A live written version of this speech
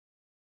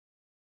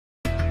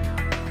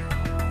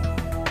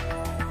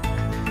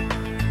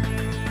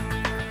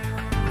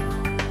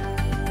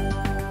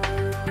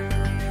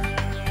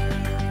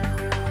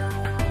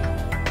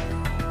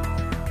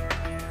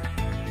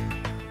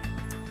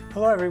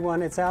Hello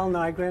everyone, it's Al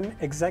Nigrin,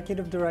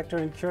 Executive Director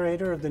and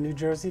Curator of the New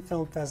Jersey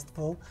Film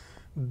Festival,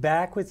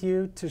 back with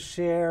you to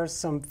share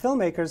some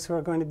filmmakers who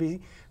are going to be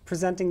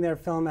presenting their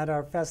film at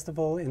our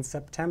festival in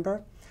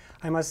September.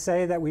 I must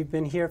say that we've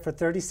been here for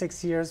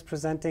 36 years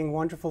presenting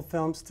wonderful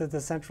films to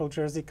the Central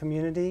Jersey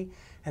community,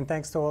 and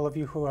thanks to all of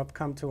you who have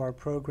come to our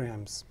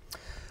programs.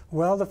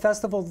 Well, the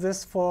festival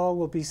this fall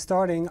will be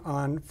starting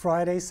on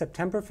Friday,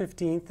 September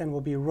 15th, and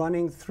will be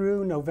running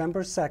through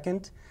November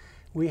 2nd.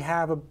 We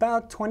have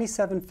about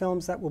 27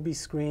 films that will be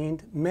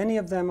screened. Many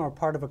of them are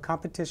part of a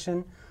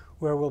competition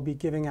where we'll be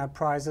giving out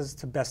prizes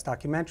to Best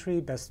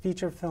Documentary, Best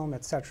Feature Film,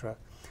 etc.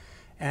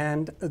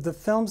 And the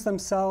films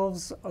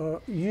themselves,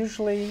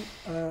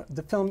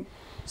 the film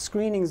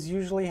screenings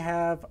usually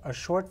have a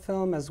short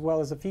film as well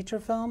as a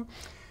feature film.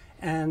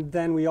 And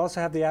then we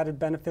also have the added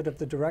benefit of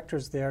the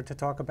directors there to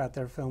talk about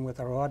their film with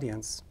our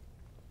audience.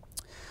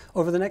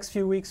 Over the next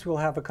few weeks, we'll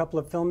have a couple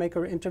of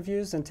filmmaker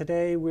interviews, and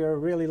today we're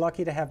really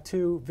lucky to have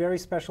two very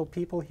special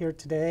people here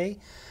today.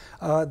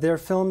 Their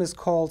film is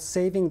called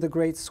Saving the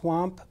Great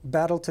Swamp,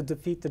 Battle to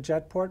Defeat the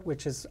Jetport,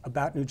 which is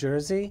about New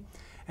Jersey.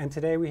 And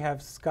today we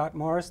have Scott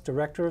Morris,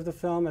 director of the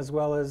film, as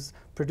well as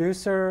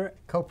co-producer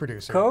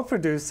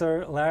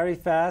Larry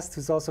Fast,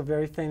 who's also a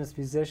very famous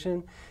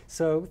musician.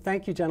 So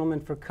thank you,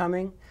 gentlemen, for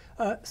coming.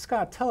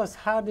 Scott, tell us,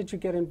 how did you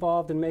get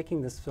involved in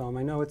making this film?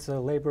 I know it's a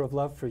labor of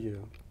love for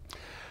you.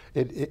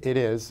 It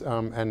is,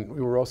 and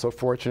we were also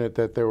fortunate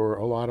that there were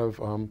a lot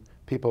of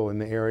people in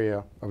the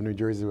area of New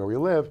Jersey where we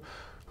live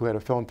who had a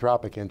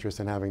philanthropic interest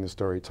in having the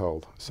story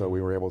told. So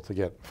we were able to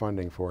get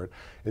funding for it.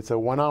 It's a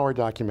 1-hour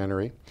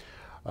documentary.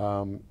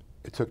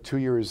 It took 2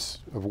 years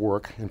of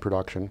work in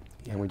production,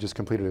 and we just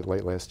completed it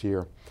late last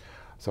year.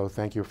 So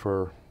thank you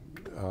for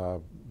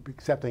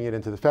accepting it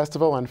into the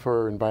festival and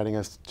for inviting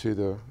us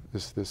to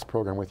this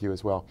program with you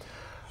as well.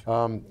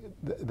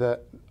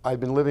 I've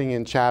been living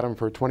in Chatham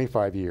for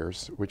 25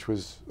 years, which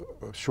was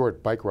a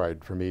short bike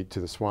ride for me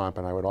to the swamp,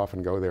 and I would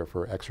often go there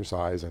for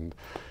exercise and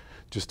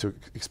just to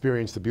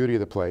experience the beauty of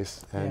the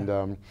place.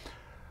 And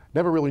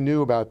never really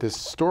knew about this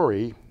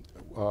story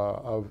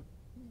of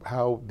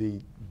how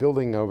the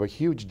building of a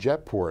huge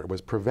jetport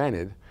was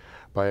prevented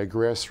by a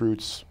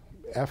grassroots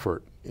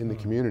effort in the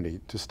community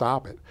to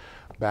stop it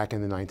back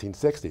in the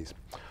 1960s.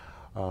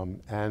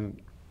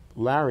 And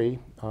Larry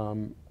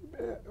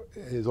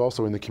is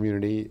also in the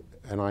community,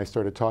 and I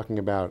started talking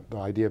about the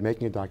idea of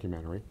making a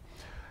documentary.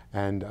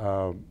 And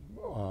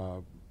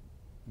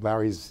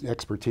Larry's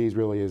expertise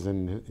really is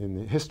in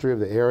the history of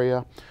the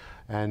area,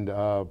 and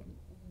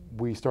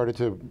we started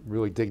to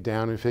really dig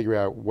down and figure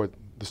out what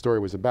the story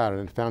was about,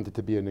 and found it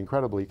to be an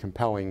incredibly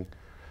compelling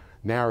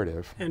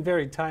narrative. And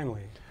very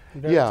timely.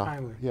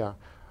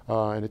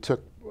 And it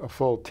took a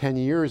full 10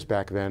 years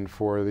back then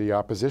for the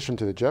opposition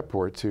to the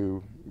jetport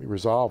to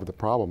resolve the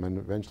problem, and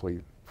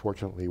eventually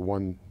fortunately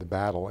won the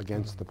battle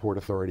against the Port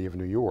Authority of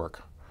New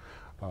York,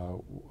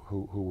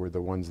 who were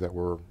the ones that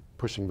were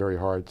pushing very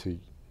hard to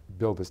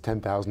build this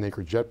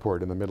 10,000-acre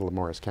jetport in the middle of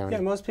Morris County.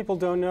 Yeah, most people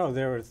don't know.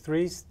 There are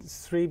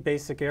three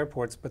basic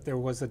airports, but there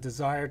was a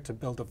desire to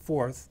build a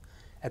fourth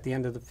at the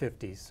end of the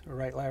 50s.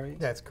 Right, Larry?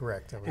 That's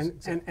correct.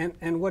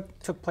 And what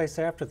took place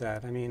after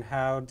that? I mean,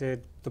 how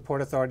did the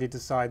Port Authority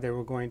decide they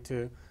were going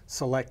to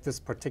select this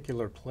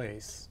particular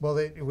place? Well,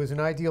 it was an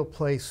ideal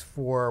place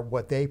for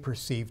what they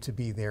perceived to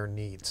be their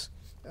needs.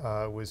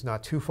 It was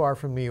not too far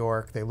from New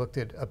York. They looked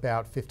at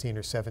about 15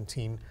 or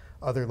 17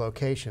 other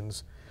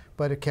locations,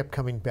 but it kept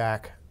coming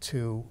back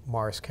to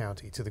Morris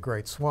County, to the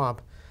Great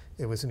Swamp.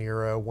 It was an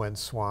era when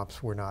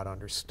swamps were not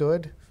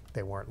understood.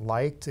 They weren't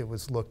liked. It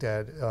was looked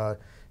at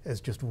as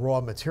just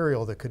raw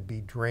material that could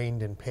be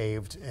drained and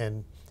paved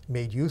and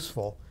made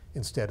useful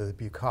instead of the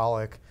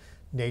bucolic,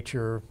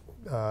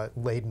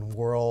 nature-laden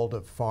world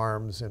of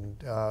farms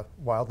and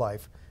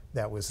wildlife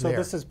that was there. So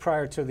this is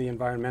prior to the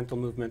environmental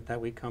movement that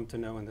we come to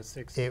know in the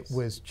 60s. It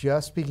was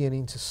just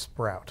beginning to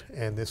sprout,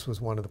 and this was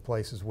one of the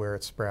places where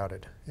it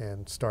sprouted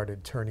and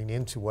started turning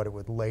into what it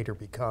would later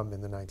become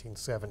in the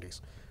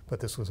 1970s. But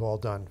this was all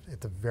done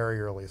at the very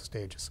earliest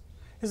stages.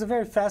 It's a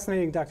very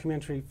fascinating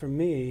documentary for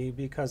me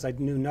because I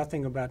knew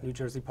nothing about New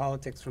Jersey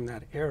politics from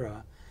that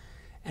era.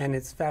 And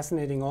it's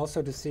fascinating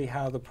also to see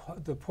how the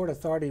Port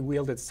Authority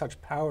wielded such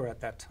power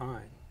at that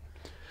time.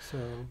 So,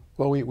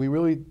 well, we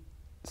really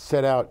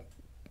set out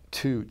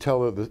to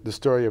tell the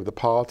story of the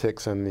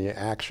politics and the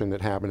action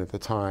that happened at the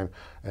time.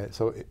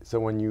 So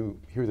when you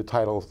hear the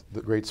title,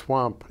 The Great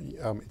Swamp,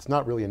 it's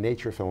not really a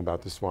nature film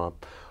about the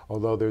swamp,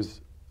 although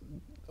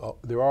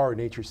there are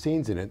nature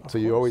scenes in it, so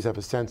you always have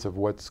a sense of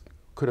what's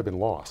could have been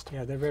lost.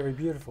 Yeah, they're very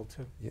beautiful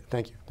too. Yeah,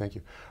 thank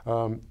you.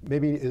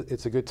 Maybe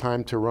it's a good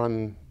time to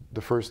run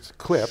the first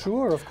clip.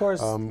 Sure, of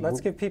course.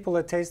 Let's give people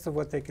a taste of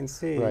what they can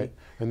see. Right,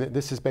 and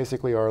this is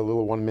basically our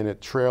little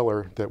 1-minute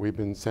trailer that we've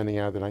been sending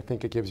out, and I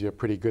think it gives you a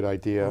pretty good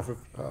idea,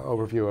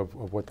 overview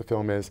of what the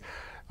film is.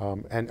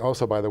 And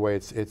also, by the way,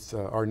 it's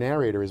our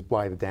narrator is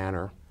Blythe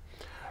Danner,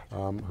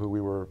 who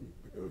we were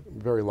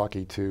very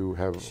lucky to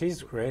have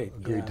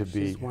agreed to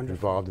be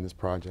involved in this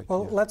project.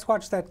 Well, let's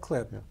watch that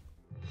clip.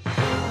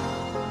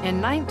 In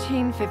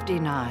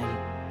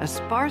 1959, a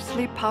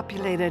sparsely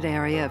populated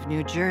area of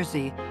New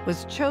Jersey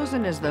was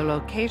chosen as the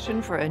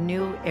location for a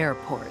new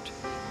airport.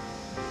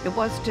 It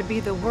was to be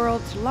the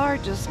world's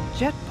largest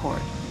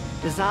jetport,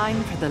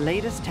 designed for the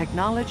latest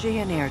technology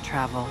in air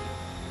travel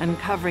and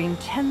covering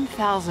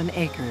 10,000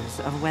 acres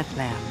of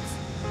wetlands.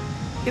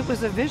 It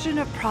was a vision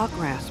of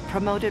progress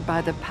promoted by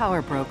the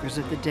power brokers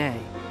of the day,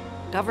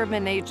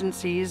 government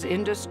agencies,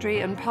 industry,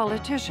 and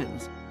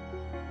politicians.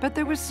 But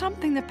there was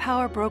something the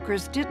power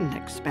brokers didn't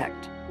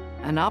expect: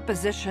 an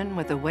opposition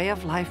with a way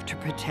of life to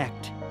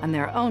protect and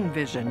their own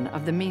vision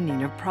of the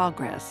meaning of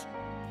progress.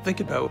 Think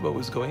about what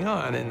was going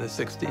on in the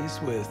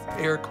 60s with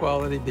air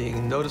quality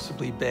being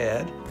noticeably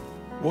bad,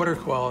 water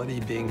quality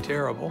being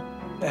terrible,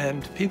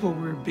 and people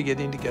were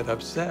beginning to get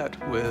upset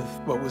with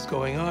what was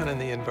going on in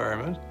the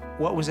environment.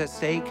 What was at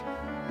stake?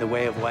 The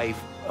way of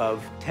life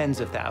of tens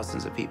of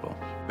thousands of people.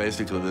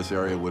 Basically, this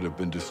area would have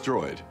been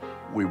destroyed.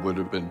 We would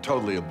have been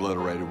totally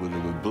obliterated, would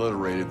have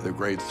obliterated the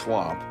Great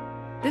Swamp.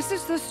 This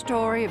is the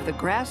story of the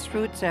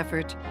grassroots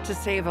effort to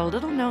save a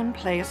little-known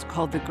place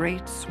called the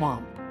Great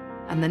Swamp,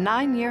 and the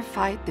 9-year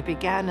fight that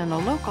began in a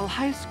local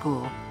high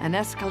school and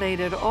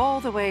escalated all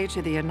the way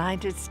to the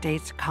United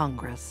States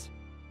Congress.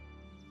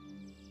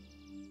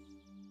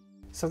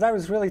 So that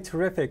was really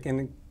terrific,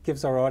 and it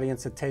gives our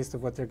audience a taste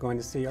of what they're going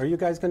to see. Are you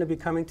guys going to be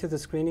coming to the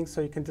screening so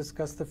you can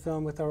discuss the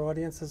film with our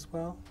audience as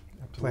well?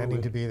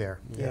 Planning to be there.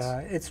 Yes. Yeah,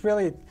 it's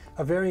really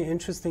a very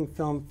interesting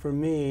film for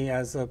me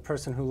as a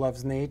person who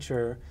loves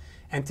nature,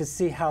 and to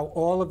see how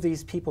all of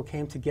these people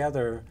came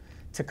together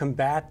to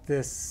combat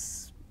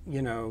this,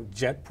 you know,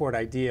 jetport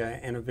idea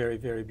in a very,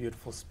 very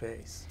beautiful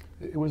space.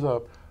 It was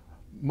a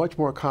much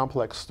more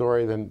complex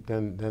story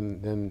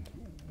than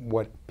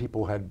what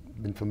people had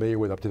been familiar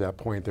with up to that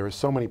point. There are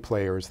so many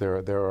players. There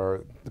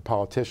are the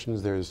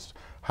politicians. There's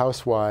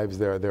housewives.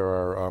 There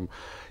are,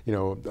 you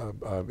know,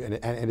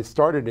 and it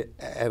started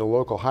at a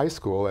local high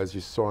school, as you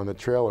saw in the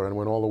trailer, and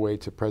went all the way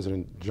to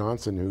President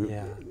Johnson, who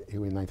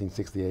in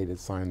 1968 had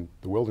signed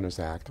the Wilderness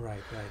Act, Right.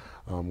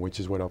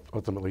 which is what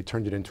ultimately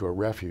turned it into a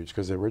refuge,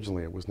 because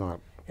originally it was not.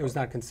 It was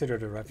not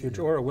considered a refuge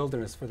or a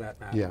wilderness for that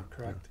matter. Yeah.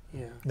 Correct.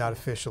 Yeah. Not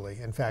officially.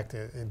 In fact,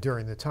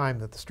 during the time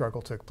that the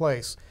struggle took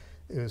place,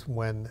 it was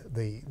when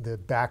the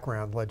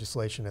background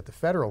legislation at the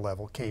federal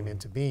level came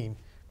into being,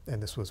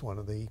 and this was one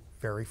of the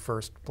very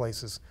first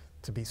places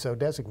to be so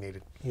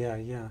designated. Yeah,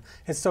 yeah.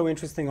 It's so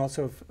interesting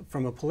also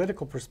from a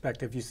political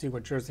perspective. You see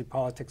what Jersey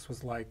politics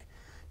was like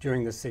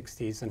during the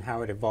 60s and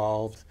how it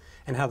evolved,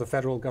 and how the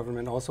federal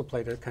government also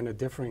played a kind of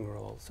differing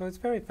role. So it's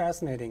very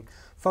fascinating.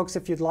 Folks,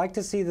 if you'd like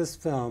to see this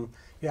film,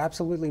 you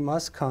absolutely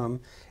must come.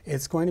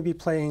 It's going to be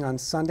playing on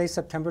Sunday,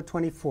 September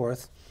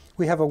 24th.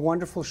 We have a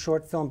wonderful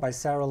short film by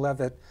Sarah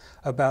Levitt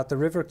about the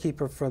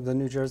riverkeeper for the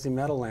New Jersey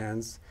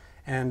Meadowlands.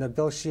 And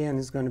Bill Sheehan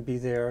is going to be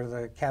there,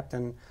 the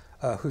captain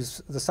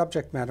who's the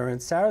subject matter.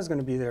 And Sarah's going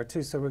to be there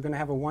too. So we're going to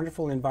have a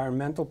wonderful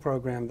environmental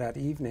program that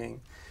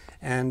evening.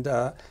 And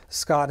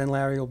Scott and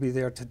Larry will be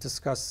there to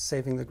discuss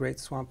saving the Great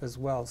Swamp as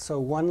well. So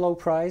one low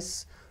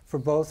price for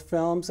both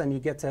films, and you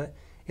get to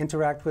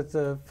interact with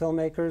the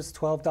filmmakers,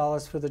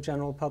 $12 for the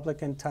general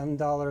public and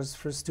 $10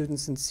 for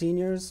students and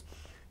seniors.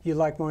 If you'd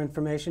like more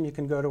information, you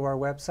can go to our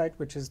website,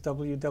 which is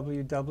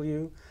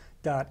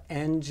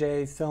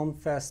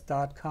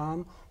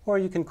www.njfilmfest.com, or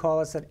you can call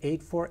us at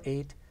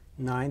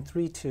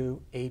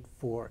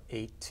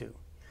 848-932-8482.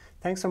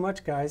 Thanks so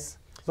much, guys.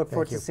 Look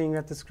forward to seeing you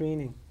at the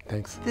screening.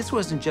 Thanks. This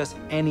wasn't just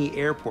any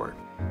airport.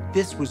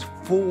 This was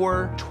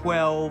 4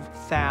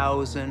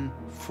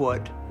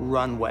 12,000-foot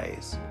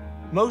runways.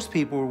 Most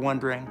people were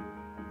wondering,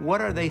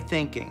 what are they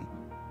thinking?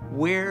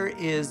 Where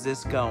is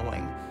this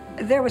going?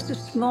 There was a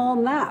small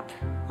map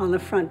on the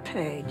front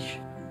page,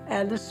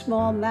 and the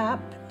small map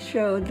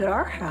showed that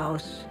our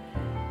house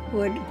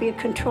would be a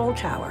control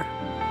tower.